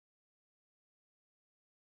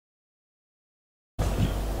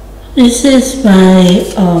This is my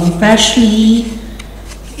Pashley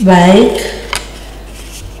bike.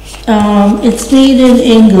 It's made in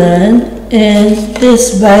England, and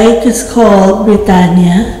this bike is called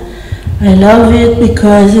Britannia. I love it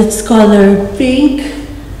because it's color pink.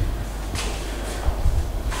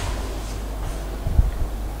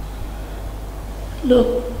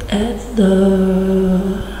 Look at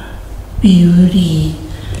the beauty.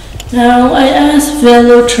 Now I asked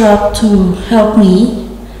Velotrap to help me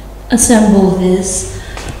assemble this.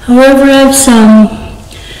 However, I have some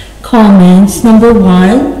comments. Number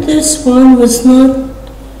one, this one was not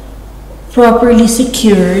properly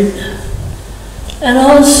secured, and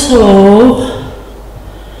also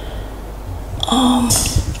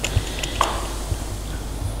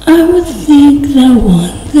I would think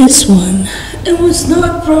this one, it was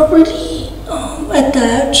not properly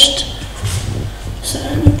attached. So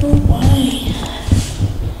I don't know why.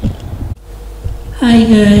 Hi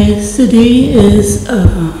guys, today is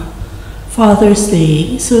Father's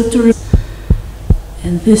Day,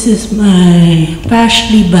 and this is my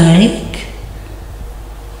Pashley bike.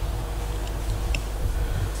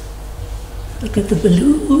 Look at the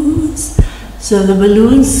balloons. So the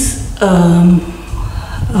balloons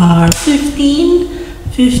are 15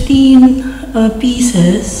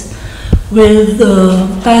 pieces with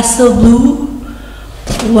pastel blue,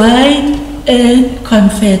 white, and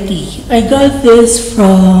confetti. I got this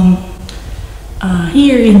from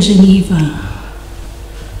here in Geneva,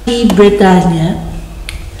 Britannia.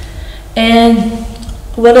 And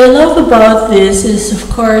what I love about this is, of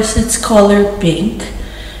course, it's color pink.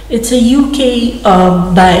 It's a UK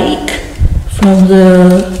bike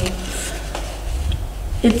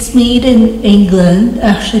it's made in England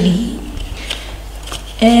actually,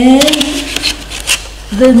 and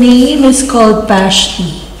the name is called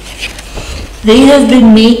Pashley. They have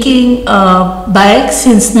been making bikes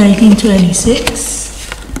since 1926,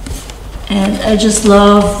 and I just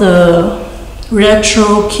love the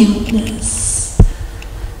retro cuteness.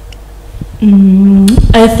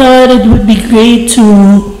 I thought it would be great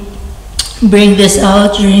to bring this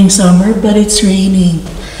out during summer, but it's raining.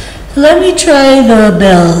 Let me try the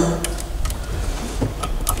bell.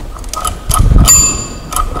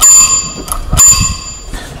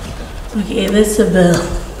 Okay, that's the bell.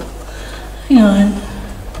 Hang on.